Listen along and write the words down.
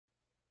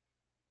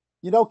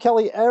You know,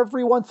 Kelly,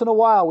 every once in a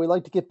while we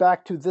like to get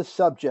back to this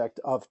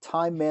subject of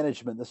time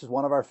management. This is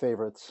one of our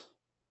favorites.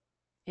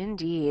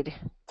 Indeed.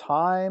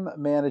 Time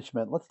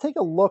management. Let's take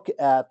a look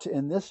at,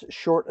 in this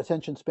short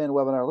attention span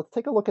webinar, let's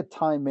take a look at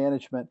time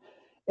management.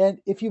 And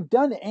if you've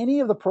done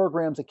any of the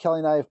programs that Kelly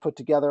and I have put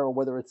together, or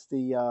whether it's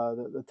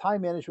the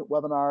time management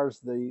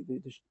webinars, the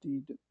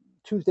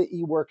Tuesday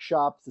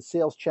e-workshops, the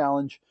sales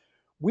challenge,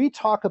 we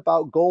talk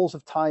about goals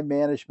of time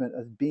management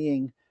as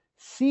being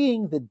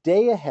seeing the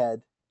day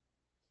ahead,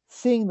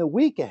 seeing the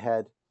week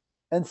ahead,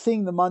 and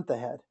seeing the month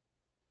ahead.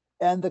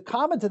 And the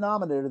common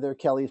denominator there,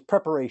 Kelly, is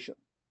preparation,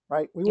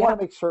 right? We want Yep.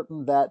 to make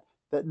certain that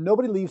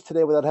nobody leaves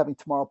today without having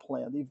tomorrow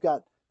planned. You've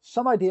got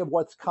some idea of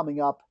what's coming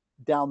up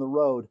down the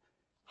road.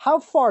 How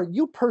far,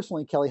 you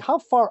personally, Kelly, how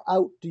far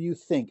out do you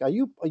think? Do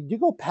you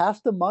go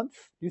past a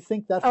month? Do you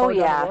think that Oh far down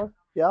the yeah. road?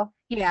 Yeah.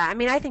 Yeah. I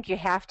mean, I think you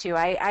have to.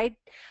 I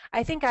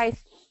think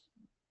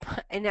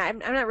and I'm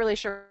not really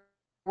sure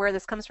where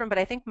this comes from, but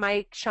I think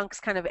my chunks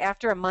kind of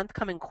after a month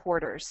come in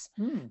quarters.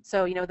 Hmm.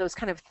 So, those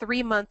kind of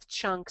 3 month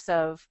chunks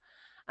of,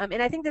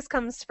 and I think this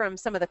comes from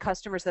some of the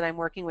customers that I'm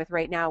working with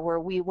right now,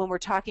 where when we're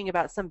talking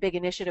about some big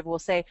initiative, we'll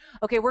say,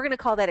 okay, we're going to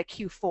call that a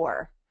Q4,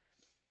 or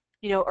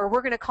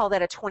we're going to call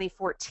that a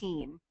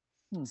 2014.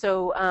 Hmm.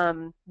 So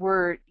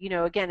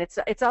again,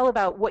 it's all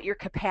about what your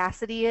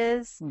capacity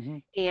is Mm-hmm.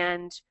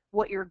 and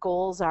what your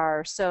goals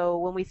are. So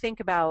when we think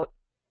about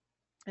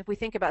if we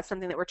think about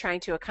something that we're trying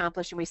to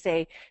accomplish and we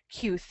say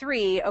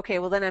Q3, okay,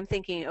 well then I'm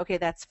thinking, okay,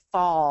 that's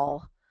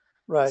fall.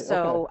 Right. Okay.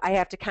 So I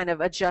have to kind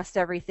of adjust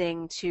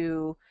everything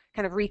to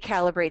kind of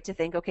recalibrate to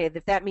think, okay,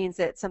 if that means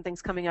that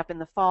something's coming up in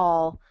the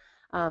fall,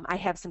 I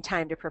have some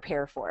time to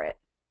prepare for it.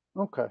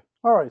 Okay.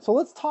 All right. So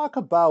let's talk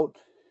about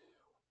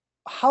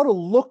how to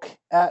look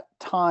at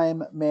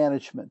time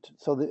management.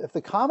 So if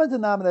the common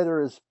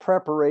denominator is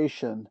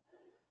preparation,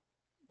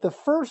 the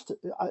first,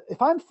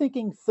 if I'm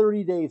thinking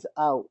 30 days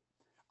out,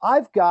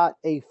 I've got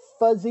a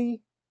fuzzy,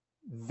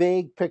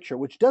 vague picture,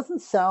 which doesn't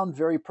sound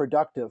very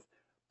productive.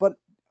 But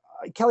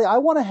Kelly, I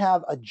want to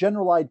have a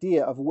general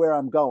idea of where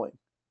I'm going.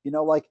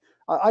 Like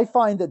I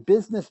find that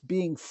business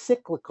being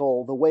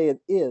cyclical the way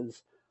it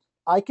is,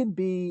 I can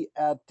be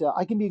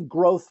in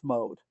growth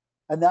mode,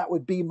 and that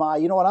would be my,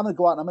 you know what, I'm going to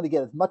go out and I'm going to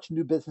get as much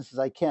new business as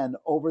I can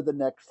over the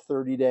next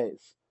 30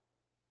 days.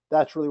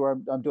 That's really where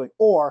I'm doing.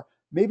 Or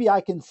maybe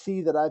I can see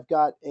that I've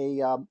got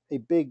a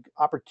big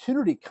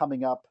opportunity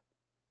coming up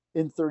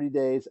in 30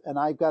 days, and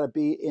I've got to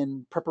be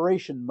in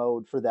preparation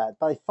mode for that.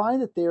 But I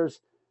find that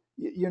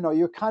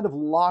you're kind of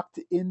locked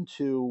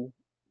into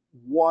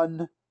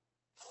one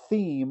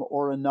theme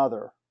or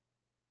another.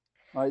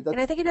 Right? And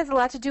I think it has a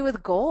lot to do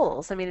with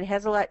goals. I mean, it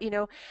has a lot,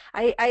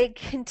 I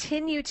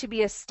continue to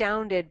be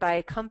astounded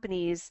by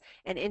companies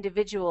and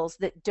individuals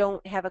that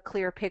don't have a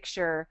clear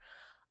picture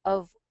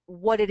of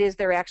what it is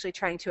they're actually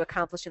trying to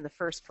accomplish in the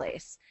first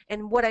place.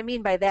 And what I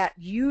mean by that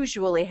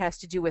usually has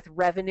to do with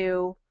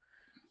revenue,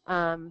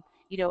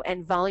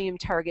 and volume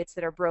targets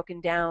that are broken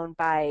down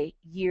by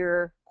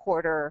year,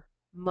 quarter,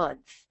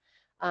 month.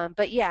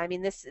 But yeah, I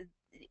mean,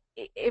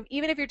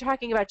 even if you're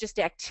talking about just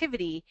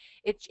activity,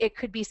 it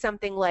could be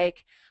something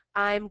like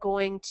I'm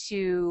going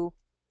to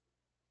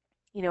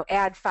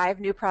add 5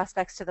 new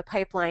prospects to the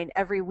pipeline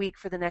every week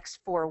for the next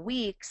 4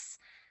 weeks,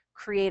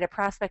 create a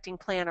prospecting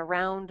plan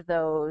around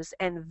those,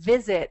 and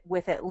visit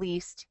with at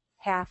least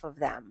half of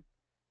them.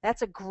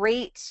 That's a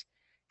great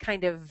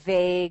kind of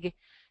vague,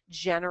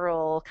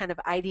 general, kind of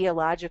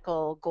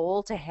ideological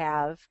goal to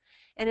have.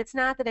 And it's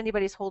not that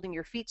anybody's holding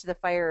your feet to the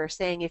fire or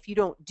saying if you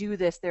don't do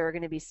this, there are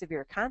going to be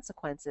severe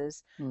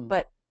consequences. Hmm.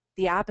 But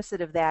the opposite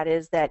of that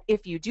is that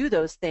if you do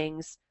those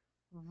things,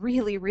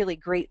 really, really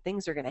great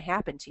things are going to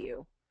happen to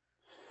you.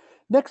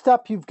 Next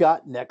up, you've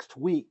got next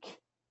week.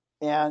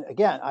 And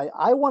again,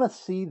 I want to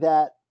see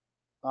that.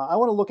 I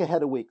want to look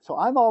ahead a week. So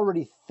I'm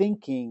already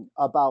thinking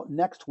about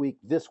next week,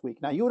 this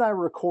week. Now, you and I are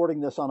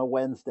recording this on a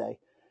Wednesday.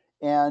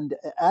 And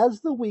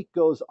as the week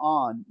goes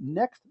on,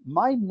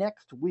 my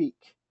next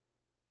week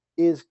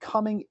is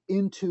coming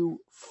into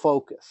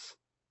focus.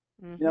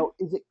 Hmm.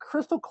 Is it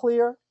crystal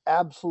clear?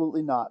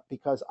 Absolutely not,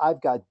 because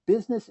I've got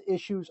business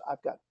issues,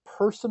 I've got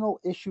personal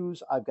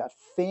issues, I've got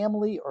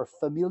family or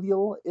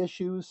familial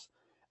issues,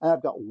 and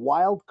I've got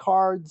wild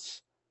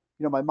cards.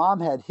 My mom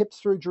had hip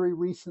surgery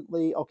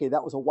recently. Okay,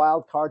 that was a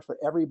wild card for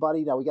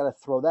everybody. Now we got to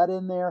throw that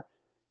in there.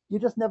 You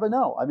just never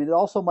know. I mean, it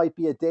also might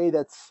be a day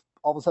that's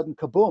all of a sudden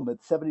kaboom,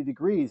 it's 70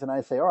 degrees, and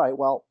I say, all right,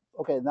 well,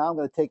 okay, now I'm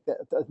going to take that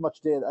as much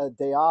a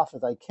day off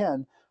as I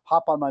can,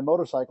 hop on my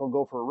motorcycle and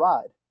go for a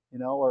ride,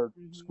 or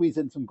Hmm. squeeze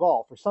in some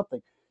golf or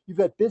something. You've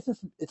got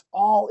business, it's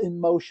all in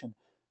motion.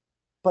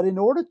 But in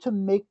order to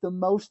make the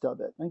most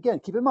of it, and again,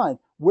 keep in mind,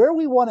 where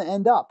we want to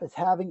end up is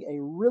having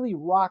a really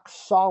rock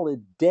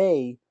solid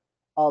day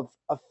of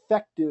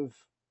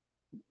effective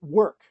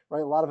work,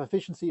 right? A lot of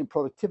efficiency and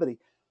productivity.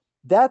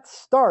 That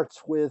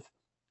starts with,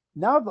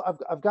 now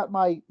I've got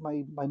my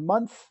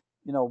month,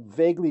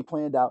 vaguely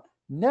planned out.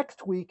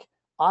 Next week,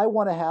 I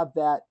want to have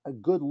that a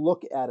good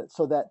look at it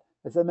so that,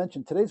 as I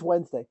mentioned, today's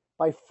Wednesday.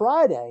 By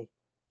Friday,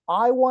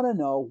 I want to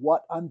know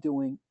what I'm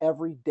doing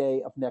every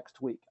day of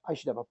next week. I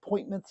should have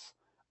appointments.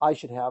 I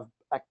should have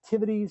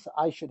activities.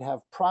 I should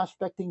have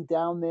prospecting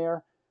down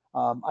there.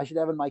 I should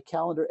have in my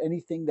calendar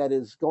anything that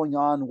is going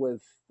on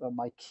with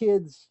my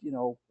kids,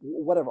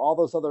 whatever, all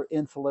those other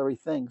ancillary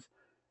things.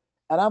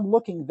 And I'm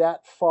looking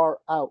that far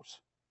out.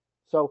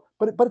 So,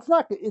 but it's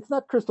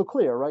not crystal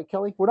clear, right,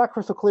 Kelly? We're not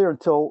crystal clear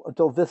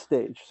until this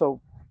stage. So,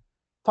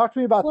 talk to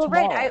me about Well,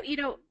 right. tomorrow.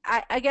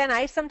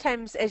 I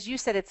sometimes, as you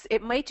said,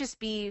 it might just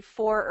be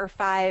 4 or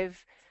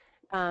 5,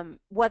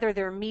 whether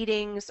they're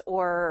meetings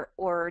or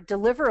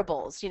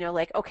deliverables.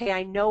 Like, okay,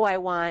 I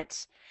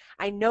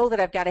know that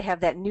I've got to have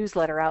that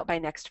newsletter out by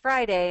next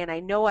Friday, and I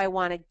know I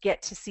want to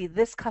get to see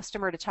this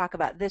customer to talk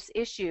about this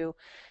issue.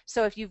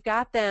 So if you've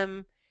got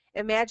them,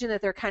 imagine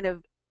that they're kind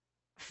of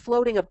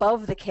floating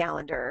above the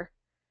calendar.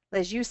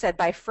 As you said,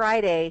 by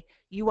Friday,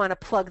 you want to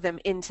plug them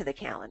into the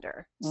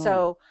calendar.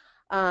 Mm.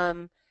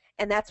 Um,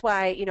 and that's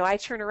why, I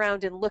turn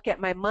around and look at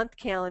my month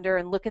calendar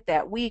and look at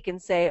that week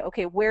and say,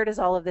 okay, where does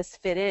all of this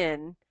fit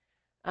in?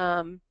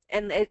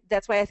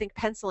 That's why I think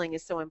penciling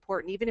is so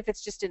important, even if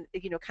it's just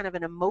kind of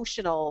an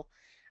emotional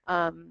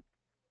um,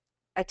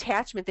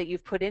 attachment that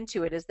you've put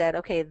into it. Is that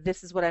okay?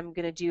 This is what I'm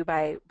going to do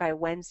by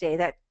Wednesday.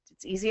 That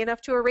it's easy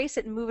enough to erase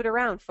it and move it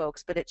around,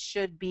 folks, but it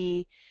should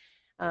be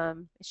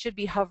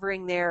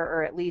hovering there,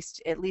 or at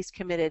least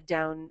committed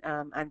down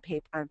on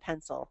paper, on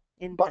pencil,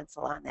 in But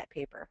pencil on that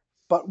paper.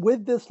 But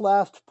with this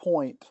last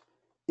point,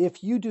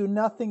 if you do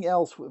nothing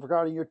else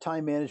regarding your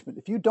time management,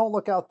 if you don't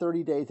look out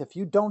 30 days, if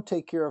you don't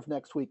take care of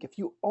next week, if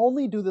you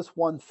only do this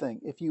one thing,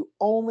 if you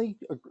only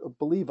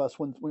believe us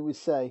when we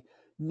say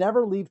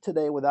never leave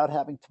today without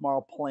having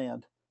tomorrow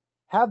planned,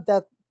 have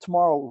that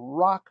tomorrow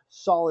rock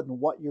solid in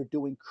what you're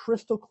doing,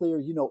 crystal clear,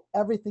 you know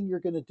everything you're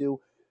going to do,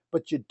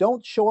 but you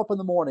don't show up in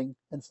the morning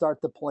and start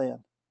the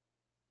plan.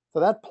 So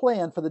that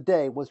plan for the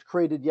day was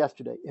created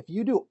yesterday. If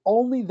you do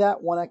only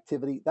that one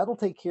activity, that'll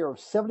take care of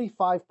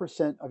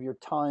 75% of your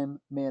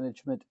time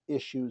management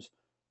issues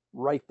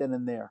right then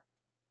and there.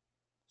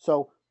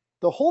 So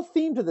the whole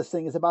theme to this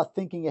thing is about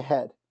thinking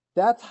ahead.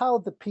 That's how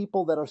the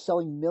people that are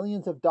selling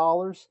millions of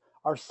dollars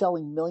are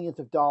selling millions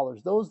of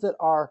dollars. Those that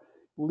are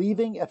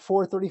leaving at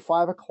 4:30,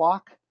 5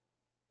 o'clock,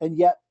 and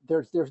yet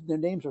their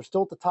names are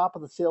still at the top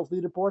of the sales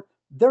leaderboard.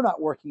 They're not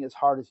working as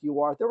hard as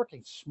you are. They're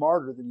working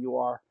smarter than you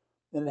are.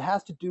 And it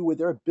has to do with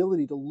their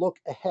ability to look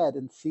ahead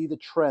and see the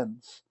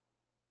trends.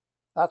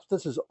 That's what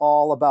this is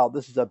all about.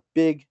 This is a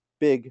big,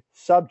 big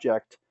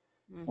subject.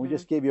 And we Hmm.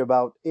 just gave you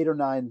about 8 or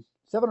 9,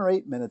 7 or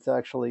 8 minutes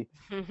actually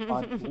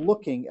on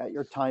looking at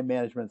your time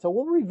management. So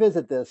we'll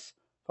revisit this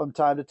from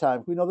time to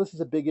time. We know this is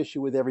a big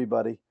issue with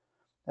everybody,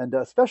 and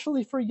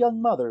especially for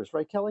young mothers,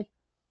 right, Kelly?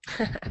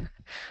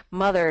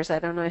 Mothers, I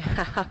don't know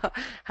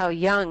how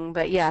young,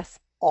 but yes,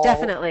 All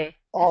definitely.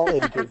 all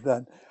ages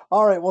then.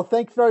 All right. Well,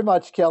 thanks very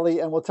much, Kelly,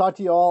 and we'll talk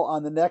to you all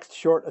on the next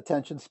short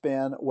attention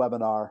span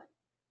webinar.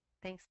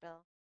 Thanks,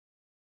 Bill.